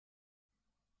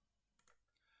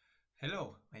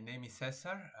Hello, my name is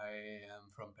Cesar. I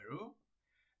am from Peru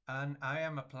and I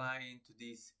am applying to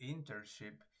this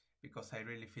internship because I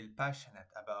really feel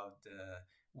passionate about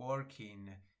working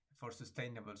for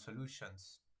sustainable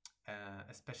solutions,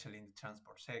 especially in the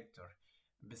transport sector.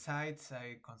 Besides,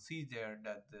 I consider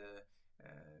that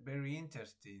very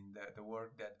interesting the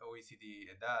work that OECD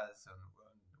does on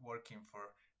working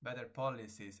for better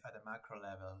policies at a macro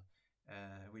level,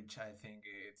 which I think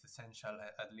it's essential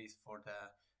at least for the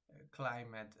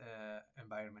climate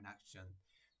environment action.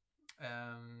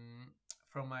 Um,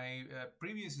 from my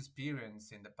previous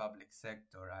experience in the public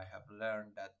sector, I have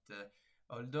learned that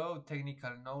although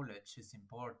technical knowledge is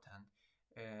important,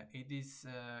 it is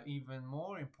even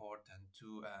more important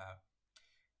to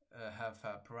have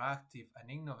a proactive and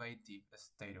innovative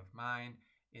state of mind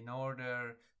in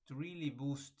order to really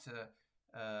boost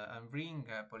and bring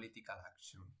political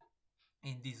action.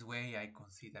 In this way, I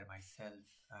consider myself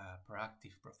a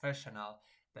proactive professional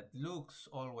that looks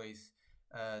always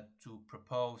to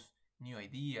propose new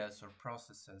ideas or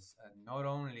processes and not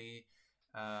only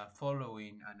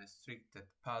following an restricted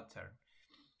pattern.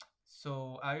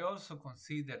 So I also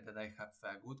consider that I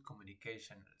have good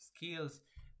communication skills,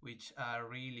 which are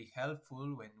really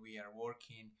helpful when we are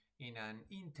working in an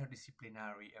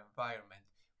interdisciplinary environment,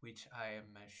 which I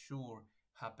am sure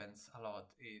happens a lot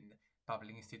in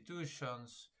public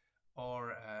institutions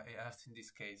or, as in this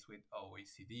case, with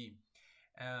OECD.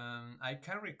 I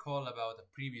can recall about a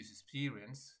previous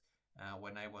experience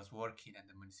when I was working at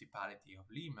the municipality of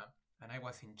Lima, and I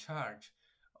was in charge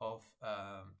of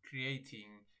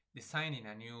designing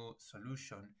a new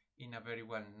solution in a very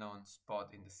well-known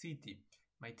spot in the city.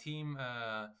 My team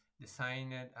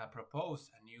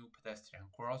proposed a new pedestrian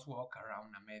crosswalk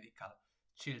around a medical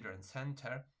children's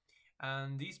center,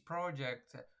 and this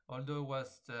project, although it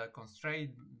was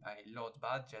constrained by low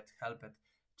budget, helped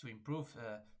to improve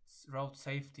road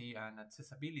safety and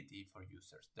accessibility for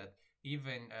users that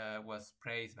even was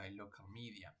praised by local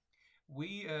media.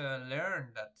 We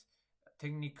learned that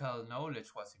technical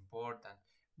knowledge was important,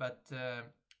 but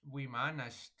we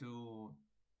managed to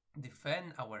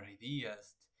defend our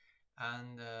ideas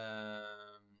and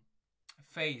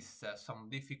face some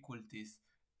difficulties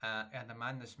at the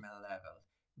management level.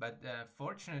 But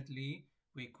fortunately,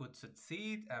 we could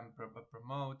succeed and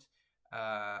promote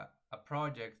a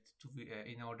project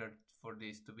in order for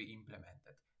this to be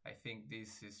implemented. I think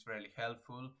this is really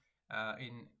helpful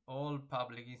in all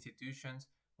public institutions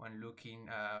when looking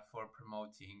for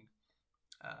promoting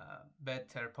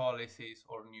better policies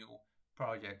or new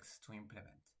projects to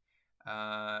implement.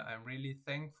 I'm really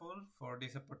thankful for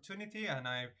this opportunity and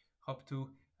I hope to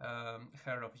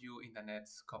hear of you in the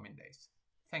next coming days.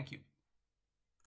 Thank you.